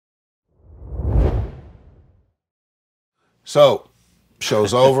So,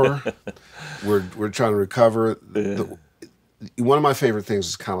 show's over. We're trying to recover. One of my favorite things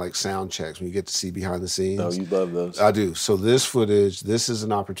is kind of like sound checks when you get to see behind the scenes. Oh, you love those. I do. So this footage, this is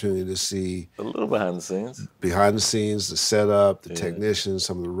an opportunity to see A little behind the scenes. Behind the scenes, the setup, the technicians,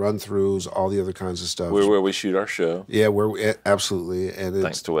 some of the run-throughs, all the other kinds of stuff. We're where we shoot our show. Yeah, absolutely. And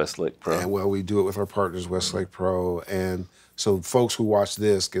thanks to Westlake Pro. And well, we do it with our partners, Westlake Pro. And so folks who watch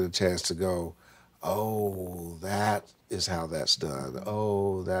this get a chance to go, oh, that is how that's done.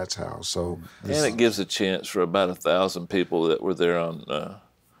 Oh, that's how. So, and it gives a chance for about 1,000 people that were there on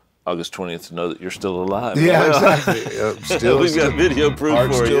August 20th to know that you're still alive. Yeah, exactly. We've got video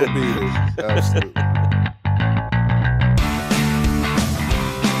proof for you. Absolutely.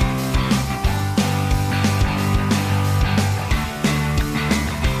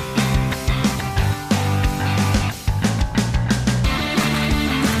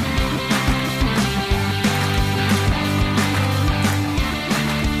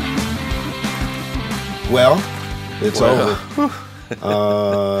 Well, it's over.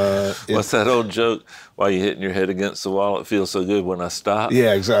 What's that old joke? Why are you hitting your head against the wall? It feels so good when I stop.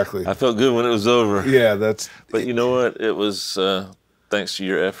 Yeah, exactly. I felt good when it was over. Yeah, that's... But you know what? It was, thanks to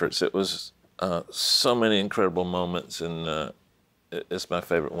your efforts, it was so many incredible moments, and it's my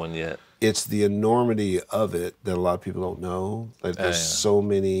favorite one yet. It's the enormity of it that a lot of people don't know. Like, there's so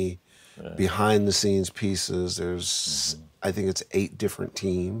many behind-the-scenes pieces. There's... I think it's 8 different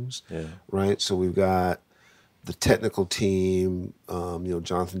teams, right? So we've got the technical team,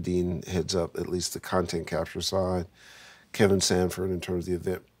 Jonathan Dean heads up at least the content capture side, Kevin Sanford in terms of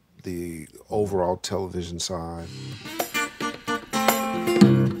the overall television side.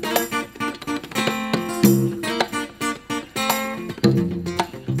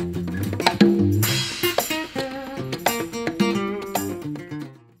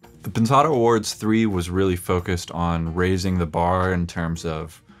 Pensado Awards 3 was really focused on raising the bar in terms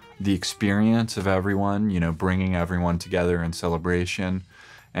of the experience of everyone, bringing everyone together in celebration.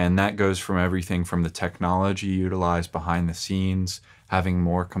 And that goes from everything from the technology utilized behind the scenes, having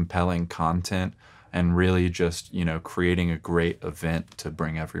more compelling content, and really just, creating a great event to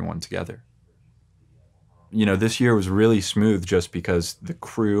bring everyone together. This year was really smooth just because the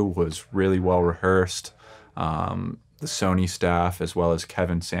crew was really well rehearsed. The Sony staff, as well as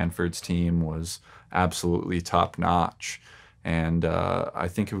Kevin Sanford's team, was absolutely top notch, and I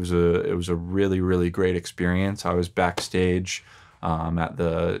think it was a really, really great experience. I was backstage at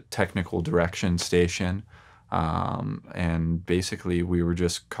the technical direction station, and basically we were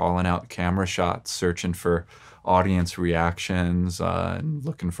just calling out camera shots, searching for audience reactions, and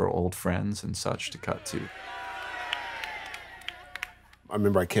looking for old friends and such to cut to. I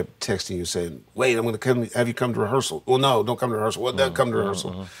remember I kept texting you saying, wait, I'm going to have you come to rehearsal. Well, no, don't come to rehearsal. Well, don't come to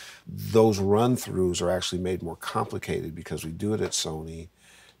rehearsal. Those run-throughs are actually made more complicated because we do it at Sony,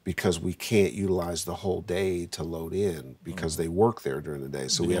 because we can't utilize the whole day to load in because they work there during the day.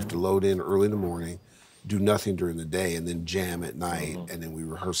 So we have to load in early in the morning, do nothing during the day, and then jam at night, and then we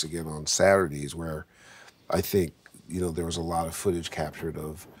rehearse again on Saturdays, where I think, there was a lot of footage captured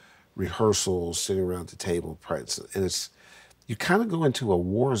of rehearsals, sitting around the table, and you kind of go into a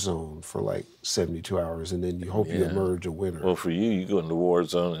war zone for like 72 hours, and then you hope you emerge a winner. Well, for you, you go into war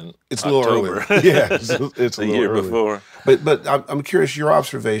zone in it's October. A little early. Yeah, it's a the little year early. Before. But I'm curious your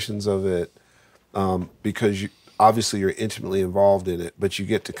observations of it, because obviously you're intimately involved in it, but you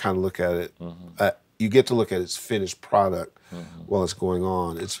get to kind of look at it. You get to look at its finished product while it's going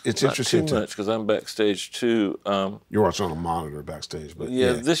on. It's Not interesting. Too much, because I'm backstage too. You're watching on a monitor backstage, but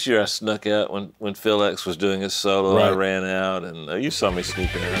this year I snuck out when Phil X was doing his solo. Right. I ran out, and you saw me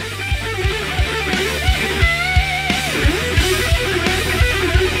sneaking out.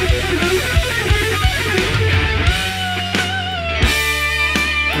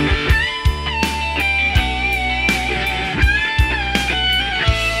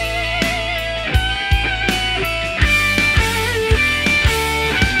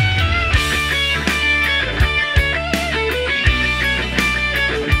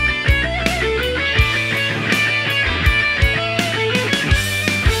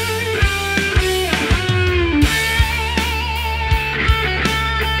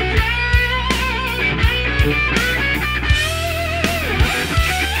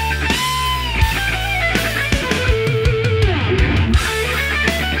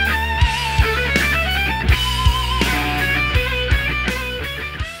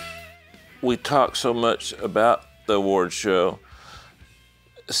 We talk so much about the award show,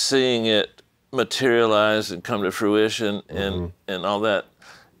 seeing it materialize and come to fruition and all that,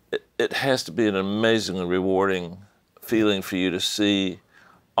 it has to be an amazingly rewarding feeling for you to see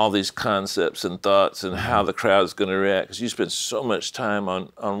all these concepts and thoughts and how the crowd's going to react, because you spend so much time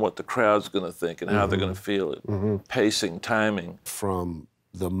on what the crowd's going to think and how they're going to feel it. Pacing, timing. From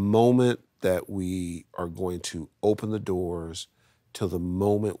the moment that we are going to open the doors till the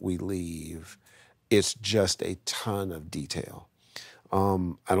moment we leave, it's just a ton of detail.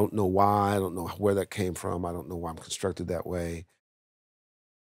 I don't know why, I don't know where that came from, I don't know why I'm constructed that way.